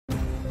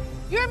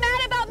You're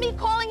mad about me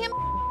calling him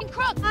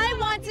crook. I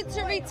wanted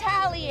to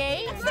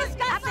retaliate. It's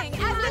disgusting.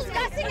 As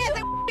disgusting as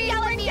it be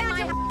yelling me in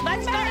my house.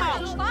 Let's go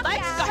home. Let's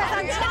go home.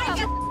 I'm trying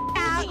to get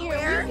out. You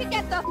can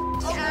get the No.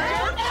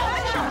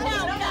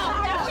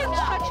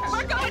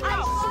 We're going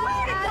home.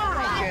 swear to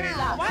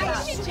God. Why is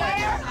she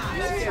there?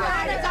 You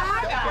swear to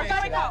God. We're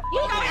going home.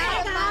 You can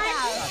get my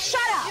house.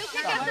 Shut up.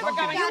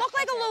 You look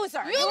like a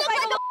loser. You look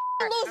like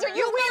a loser.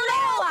 You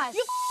weirdo.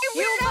 You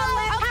weirdo.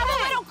 Have a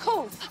little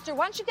cool.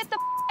 Why don't you get the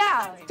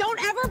out? Don't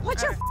ever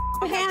put your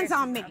hands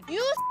on me.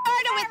 You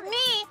started with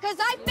me because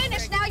I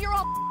finished. Now you're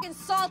all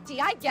salty.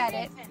 I get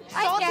it.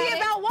 Salty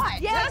about what?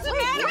 Yeah, doesn't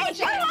matter.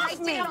 Get off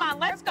me. Come on,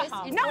 let's go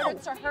home. No,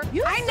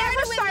 I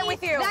never start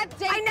with you.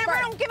 I never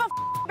don't give a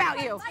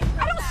about you.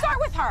 I don't start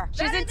with her.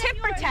 She's a tit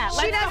for tat.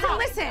 She doesn't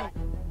listen.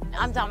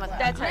 I'm done with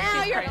that.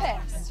 Now you're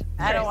pissed.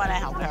 I don't want to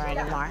help her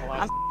anymore.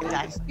 I'm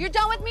done. You're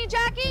done with me,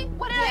 Jackie?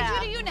 What did I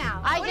do to you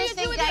now? I What did just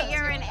you do think with that you?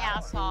 you're an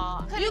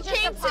asshole. You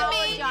came to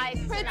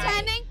me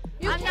pretending.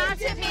 You I'm came not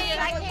to me pretending.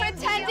 I came to you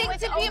pretending with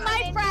to be my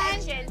open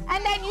friend, intentions.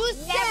 and then you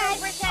Never said,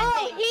 pretending.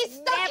 "Oh, he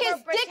stuck Never his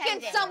dick in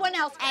pretending. someone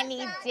else." And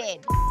he did.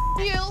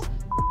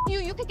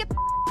 You can get the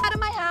out of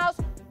my house.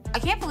 I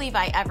can't believe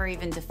I ever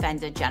even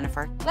defended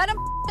Jennifer. Let him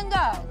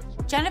go.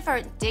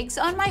 Jennifer digs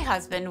on my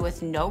husband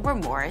with no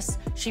remorse.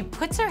 She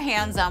puts her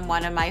hands on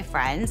one of my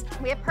friends.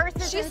 We have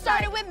purses She inside.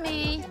 started with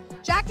me.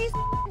 Jackie's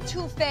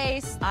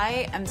two-faced.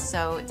 I am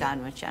so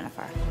done with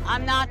Jennifer.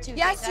 I'm not too.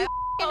 Yes, you told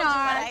you what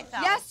are. I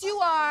felt. Yes, you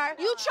are.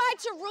 You tried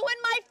to ruin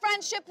my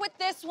friendship with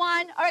this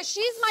one. All right,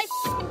 she's my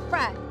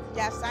friend.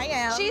 Yes, I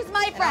am. She's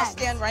my And I'll friend.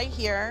 stand right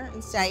here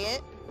and say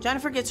it.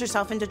 Jennifer gets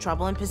herself into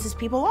trouble and pisses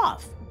people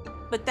off.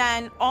 But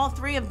then all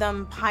three of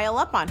them pile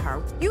up on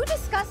her. You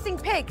disgusting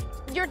pig.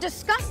 You're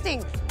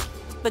disgusting.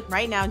 But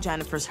right now,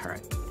 Jennifer's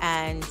hurt.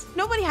 And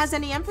nobody has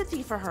any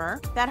empathy for her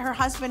that her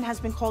husband has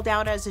been called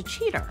out as a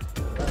cheater.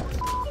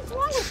 What's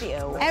wrong with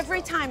you?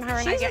 Every time her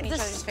and I She's get in a each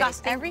other's face.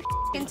 disgusting Every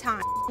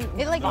time.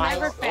 It like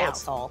never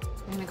fails. I'm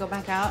gonna go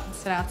back out and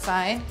sit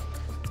outside.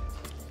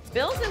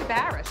 Bill's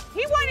embarrassed.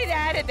 He wanted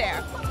out of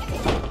there.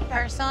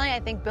 Personally, I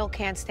think Bill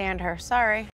can't stand her. Sorry.